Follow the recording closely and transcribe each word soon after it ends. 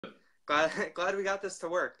Glad we got this to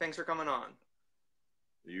work. Thanks for coming on.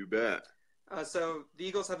 You bet. So the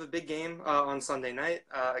Eagles have a big game on Sunday night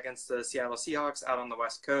against the Seattle Seahawks out on the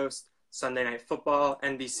West Coast. Sunday Night Football,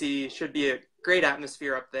 NBC. Should be a great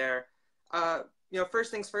atmosphere up there.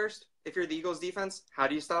 First things first, if you're the Eagles defense, how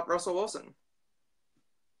do you stop Russell Wilson?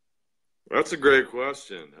 That's a great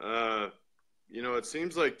question. It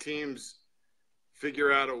seems like teams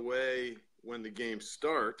figure out a way when the game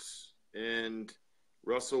starts, and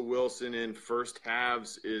Russell Wilson in first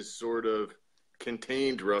halves is sort of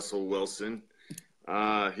contained Russell Wilson.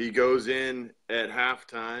 He goes in at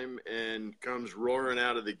halftime and comes roaring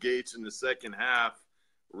out of the gates in the second half,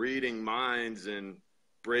 reading minds and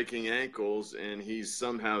breaking ankles, and he's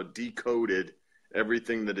somehow decoded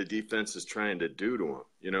everything that a defense is trying to do to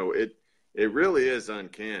him. It really is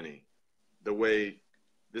uncanny the way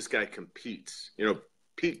this guy competes.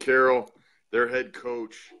 Pete Carroll, their head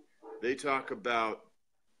coach, they talk about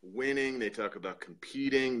winning, they talk about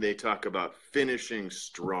competing, they talk about finishing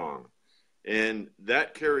strong. And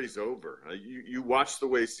that carries over. You watch the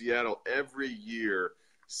way Seattle every year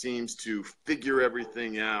seems to figure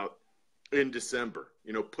everything out in December,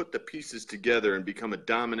 put the pieces together and become a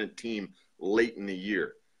dominant team late in the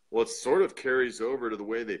year. Well, it sort of carries over to the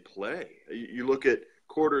way they play. You look at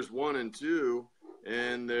quarters 1 and 2,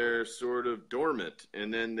 and they're sort of dormant,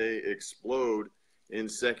 and then they explode in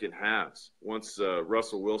second halves once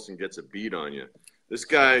Russell Wilson gets a beat on you. This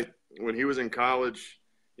guy, when he was in college,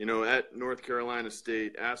 at North Carolina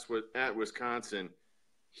State, at Wisconsin,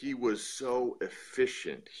 he was so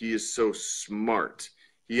efficient. He is so smart.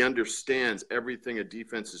 He understands everything a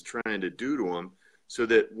defense is trying to do to him, so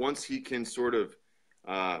that once he can sort of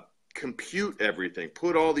compute everything,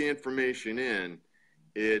 put all the information in,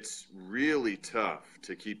 it's really tough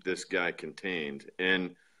to keep this guy contained.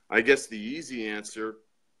 And I guess the easy answer,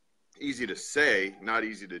 easy to say, not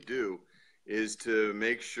easy to do, is to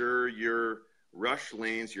make sure your rush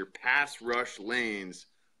lanes, your pass rush lanes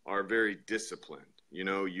are very disciplined.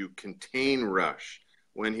 You contain rush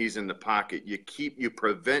when he's in the pocket. You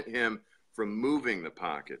prevent him from moving the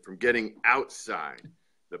pocket, from getting outside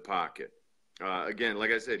the pocket. Again,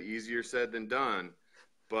 like I said, easier said than done,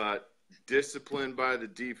 but discipline by the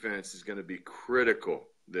defense is going to be critical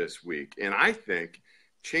this week. And I think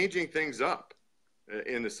changing things up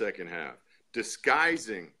in the second half,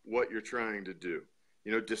 disguising what you're trying to do,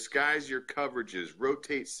 disguise your coverages,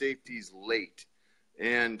 rotate safeties late,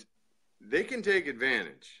 and they can take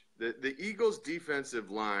advantage. The Eagles'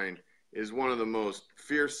 defensive line is one of the most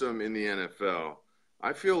fearsome in the NFL.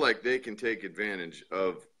 I feel like they can take advantage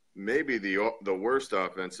of maybe the worst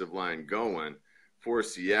offensive line going for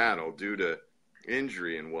Seattle due to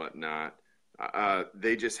injury and whatnot.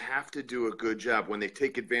 They just have to do a good job when they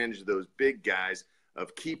take advantage of those big guys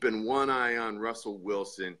of keeping one eye on Russell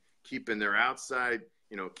Wilson, keeping their outside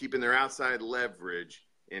leverage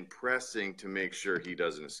and pressing to make sure he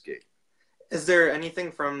doesn't escape. Is there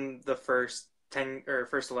anything from the first 10 or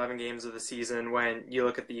first 11 games of the season when you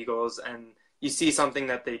look at the Eagles and you see something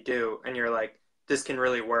that they do and you're like, this can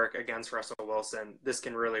really work against Russell Wilson. This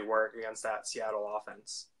can really work against that Seattle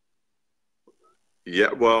offense?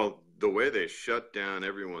 Yeah, well, the way they shut down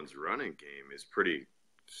everyone's running game is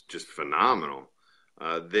just phenomenal.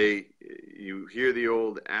 You hear the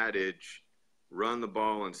old adage, run the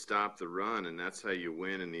ball and stop the run, and that's how you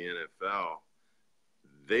win in the NFL.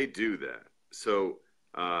 They do that. So,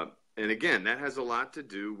 and again, that has a lot to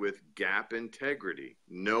do with gap integrity,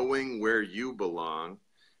 knowing where you belong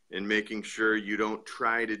and making sure you don't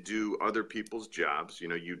try to do other people's jobs.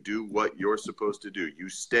 You do what you're supposed to do. You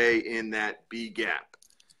stay in that B gap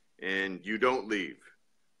and you don't leave.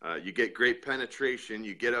 You get great penetration.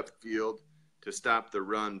 You get upfield to stop the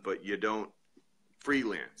run, but you don't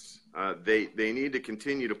freelance. They need to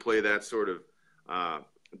continue to play that sort of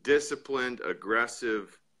disciplined,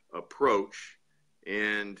 aggressive approach,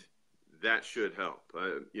 and that should help.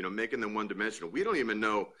 Making them one-dimensional. We don't even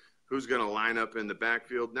know who's going to line up in the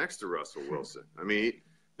backfield next to Russell Wilson. I mean,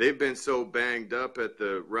 they've been so banged up at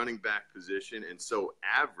the running back position and so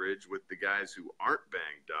average with the guys who aren't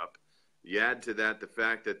banged up. You add to that the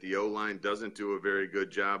fact that the O-line doesn't do a very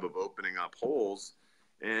good job of opening up holes.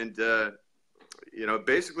 And,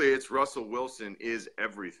 basically it's Russell Wilson is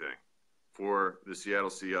everything for the Seattle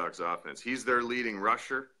Seahawks offense. He's their leading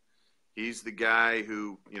rusher. He's the guy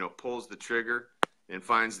who, pulls the trigger and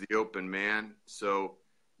finds the open man. So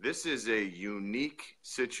this is a unique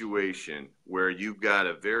situation where you've got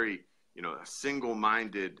a very, a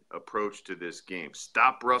single-minded approach to this game.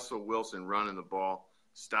 Stop Russell Wilson running the ball.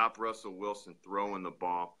 Stop Russell Wilson throwing the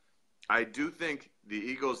ball. I do think the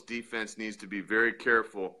Eagles defense needs to be very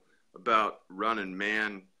careful about running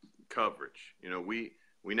man coverage.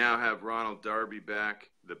 We now have Ronald Darby back,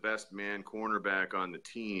 the best man cornerback on the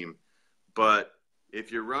team. But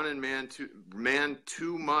if you're running man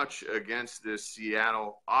too much against this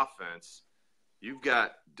Seattle offense, you've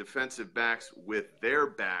got defensive backs with their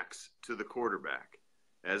backs to the quarterback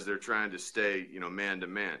as they're trying to stay, man to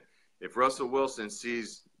man. If Russell Wilson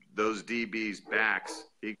sees those DBs backs,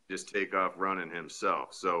 he can just take off running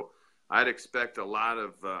himself. So I'd expect a lot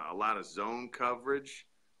of zone coverage,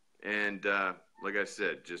 and like I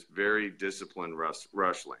said, just very disciplined rush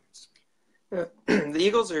lanes. The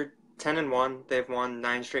Eagles are 10-1. They've won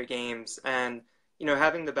 9 straight games, and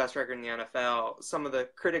having the best record in the NFL, some of the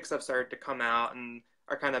critics have started to come out and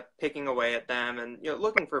are kind of picking away at them and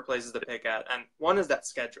looking for places to pick at. And one is that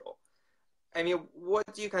schedule. I mean, what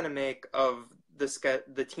do you kind of make of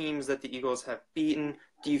the teams that the Eagles have beaten?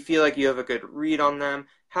 Do you feel like you have a good read on them?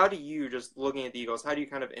 How do you, just looking at the Eagles, how do you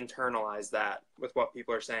kind of internalize that with what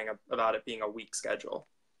people are saying about it being a weak schedule?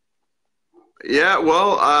 Yeah,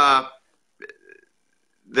 well,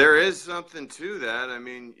 there is something to that. I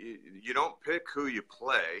mean, you don't pick who you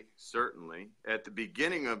play, certainly. At the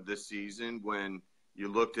beginning of the season, when you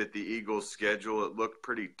looked at the Eagles' schedule, it looked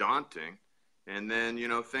pretty daunting. And then,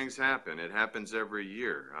 things happen. It happens every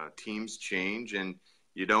year. Teams change, and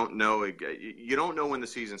you don't know when the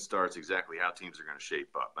season starts exactly how teams are going to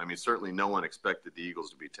shape up. I mean, certainly no one expected the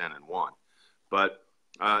Eagles to be 10-1. But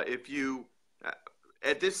if you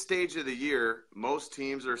at this stage of the year, most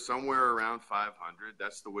teams are somewhere around 500.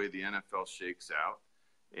 That's the way the NFL shakes out.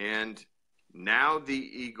 And now the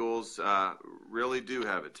Eagles really do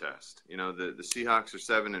have a test. The Seahawks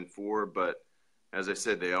are 7-4, but as I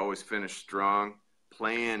said, they always finish strong.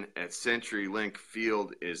 Playing at CenturyLink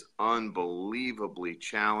Field is unbelievably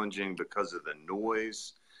challenging because of the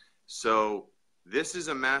noise. So this is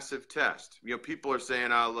a massive test. People are saying,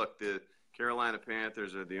 look, the Carolina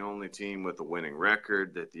Panthers are the only team with a winning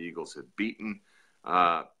record that the Eagles have beaten.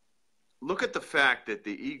 Look at the fact that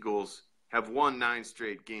the Eagles have won 9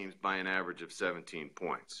 straight games by an average of 17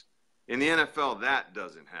 points. In the NFL, that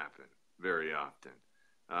doesn't happen very often.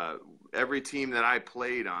 Every team that I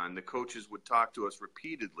played on, the coaches would talk to us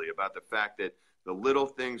repeatedly about the fact that the little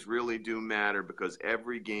things really do matter because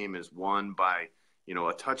every game is won by,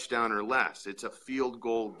 a touchdown or less. It's a field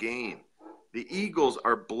goal game. The Eagles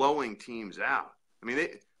are blowing teams out. I mean,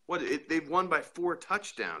 they've won by 4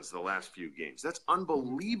 touchdowns the last few games. That's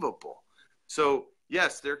unbelievable. So,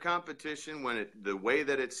 yes, their competition, the way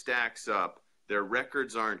that it stacks up, their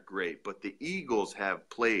records aren't great, but the Eagles have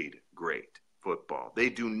played great football. They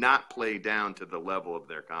do not play down to the level of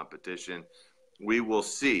their competition. We will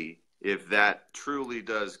see if that truly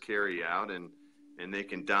does carry out and they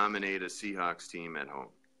can dominate a Seahawks team at home.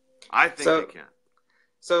 I think they can.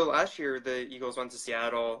 So last year, the Eagles went to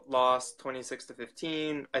Seattle, lost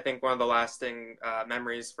 26-15. I think one of the lasting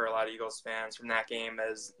memories for a lot of Eagles fans from that game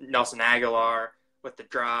is Nelson Aguilar with the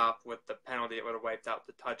drop, with the penalty that would have wiped out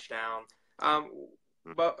the touchdown.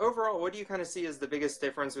 But overall, what do you kind of see as the biggest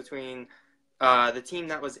difference between the team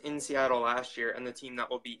that was in Seattle last year and the team that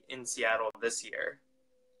will be in Seattle this year?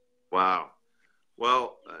 Wow.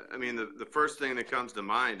 Well, I mean, the first thing that comes to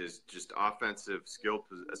mind is just offensive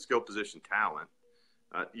skill position talent.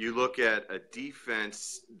 You look at a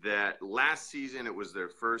defense that last season it was their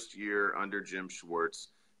first year under Jim Schwartz.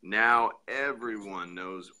 Now everyone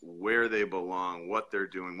knows where they belong, what they're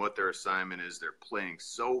doing, what their assignment is. They're playing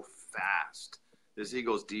so fast. This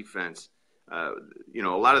Eagles defense, a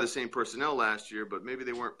lot of the same personnel last year, but maybe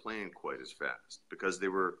they weren't playing quite as fast because they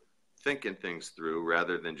were thinking things through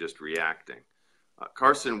rather than just reacting.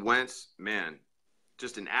 Carson Wentz, man,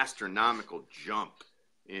 just an astronomical jump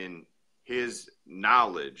in his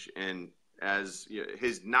knowledge and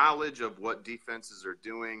his knowledge of what defenses are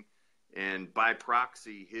doing, and by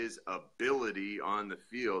proxy, his ability on the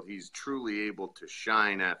field. He's truly able to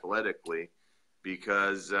shine athletically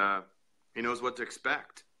because he knows what to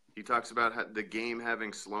expect. He talks about the game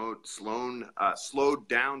having slowed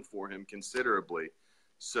down for him considerably.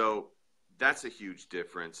 So that's a huge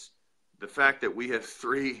difference. The fact that we have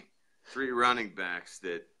three running backs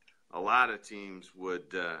that a lot of teams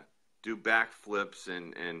would do backflips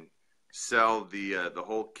and sell the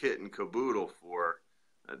whole kit and caboodle for,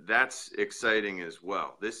 that's exciting as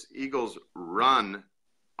well. This Eagles run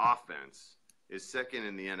offense is second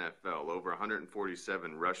in the NFL, over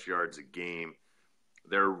 147 rush yards a game.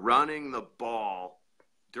 They're running the ball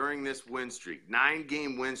during this win streak,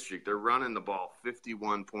 9-game win streak. They're running the ball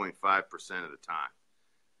 51.5% of the time.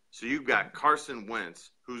 So you've got Carson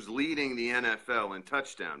Wentz, who's leading the NFL in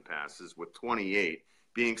touchdown passes with 28,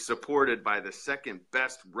 being supported by the second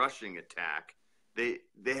best rushing attack. They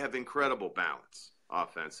have incredible balance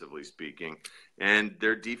offensively speaking. And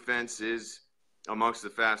their defense is amongst the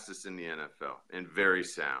fastest in the NFL and very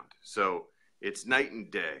sound. So it's night and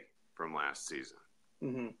day from last season.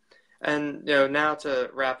 Mm-hmm. And now to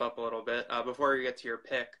wrap up a little bit, before we get to your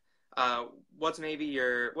pick, what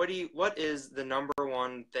is the number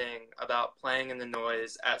one thing about playing in the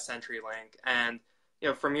noise at CenturyLink? And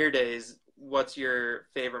from your days, what's your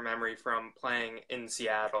favorite memory from playing in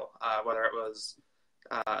Seattle, whether it was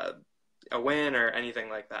a win or anything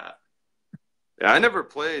like that? Yeah, I never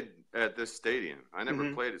played at this stadium. I never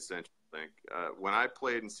Mm-hmm. played at CenturyLink. When I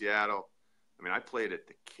played in Seattle, I played at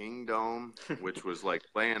the Kingdome, which was like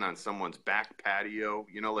playing on someone's back patio.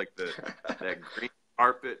 Like that green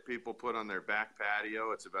carpet people put on their back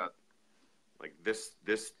patio. It's about like this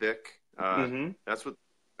thick. Mm-hmm. That's what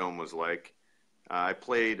the dome was like. I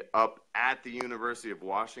played up at the University of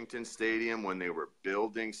Washington Stadium when they were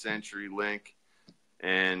building CenturyLink,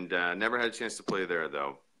 and never had a chance to play there,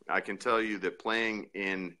 though. I can tell you that playing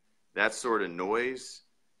in that sort of noise,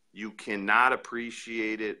 you cannot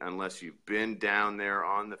appreciate it unless you've been down there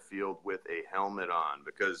on the field with a helmet on.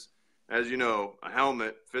 Because, as you know, a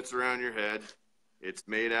helmet fits around your head. It's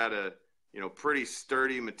made out of, pretty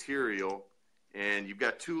sturdy material, and you've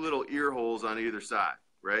got two little ear holes on either side,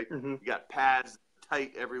 right? Mm-hmm. You got pads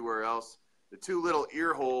tight everywhere else. The two little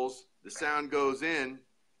ear holes, the sound goes in,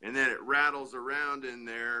 and then it rattles around in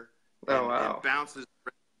there and bounces,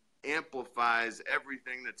 amplifies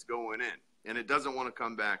everything that's going in, and it doesn't want to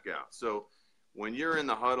come back out. So when you're in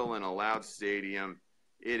the huddle in a loud stadium,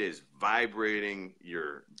 it is vibrating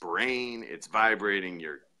your brain, it's vibrating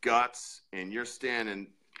your guts, and you're standing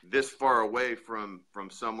this far away from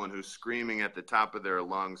someone who's screaming at the top of their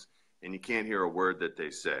lungs, and you can't hear a word that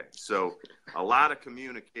they say. So a lot of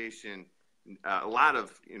communication, a lot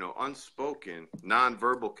of unspoken,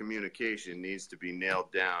 nonverbal communication needs to be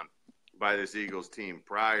nailed down by this Eagles team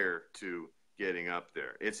prior to getting up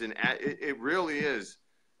there. It really is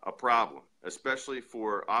a problem, especially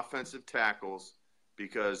for offensive tackles,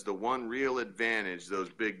 because the one real advantage those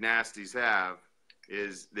big nasties have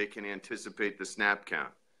is they can anticipate the snap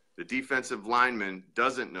count. The defensive lineman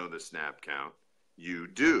doesn't know the snap count. You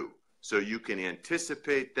do. So you can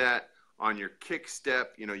anticipate that on your kick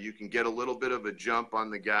step. You can get a little bit of a jump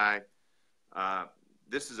on the guy.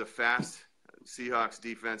 This is a fast Seahawks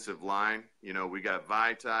defensive line. We got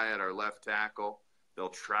Vaitai at our left tackle. They'll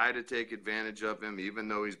try to take advantage of him, even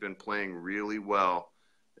though he's been playing really well.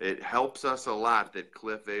 It helps us a lot that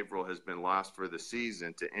Cliff Averill has been lost for the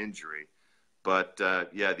season to injury. But,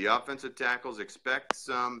 the offensive tackles expect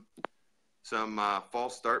some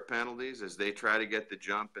false start penalties as they try to get the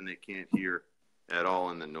jump, and they can't hear at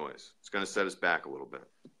all in the noise. It's going to set us back a little bit.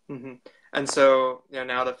 Mm-hmm. And so,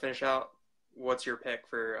 now to finish out, what's your pick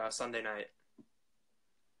for Sunday night?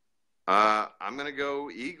 I'm going to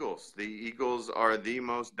go Eagles. The Eagles are the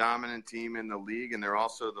most dominant team in the league, and they're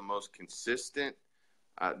also the most consistent.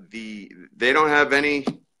 They don't have any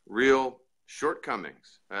real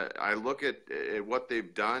shortcomings. I look at what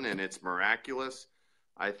they've done, and it's miraculous.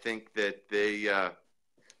 I think that they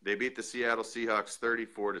beat the Seattle Seahawks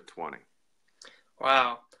 34-20.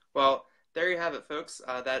 Wow. Well, there you have it, folks.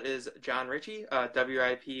 That is Jon Ritchie,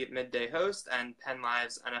 WIP midday host and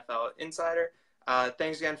PennLive's NFL insider.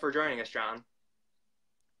 Thanks again for joining us, Jon.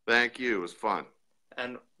 Thank you. It was fun.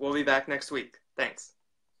 And we'll be back next week. Thanks.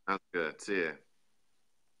 Sounds good. See ya.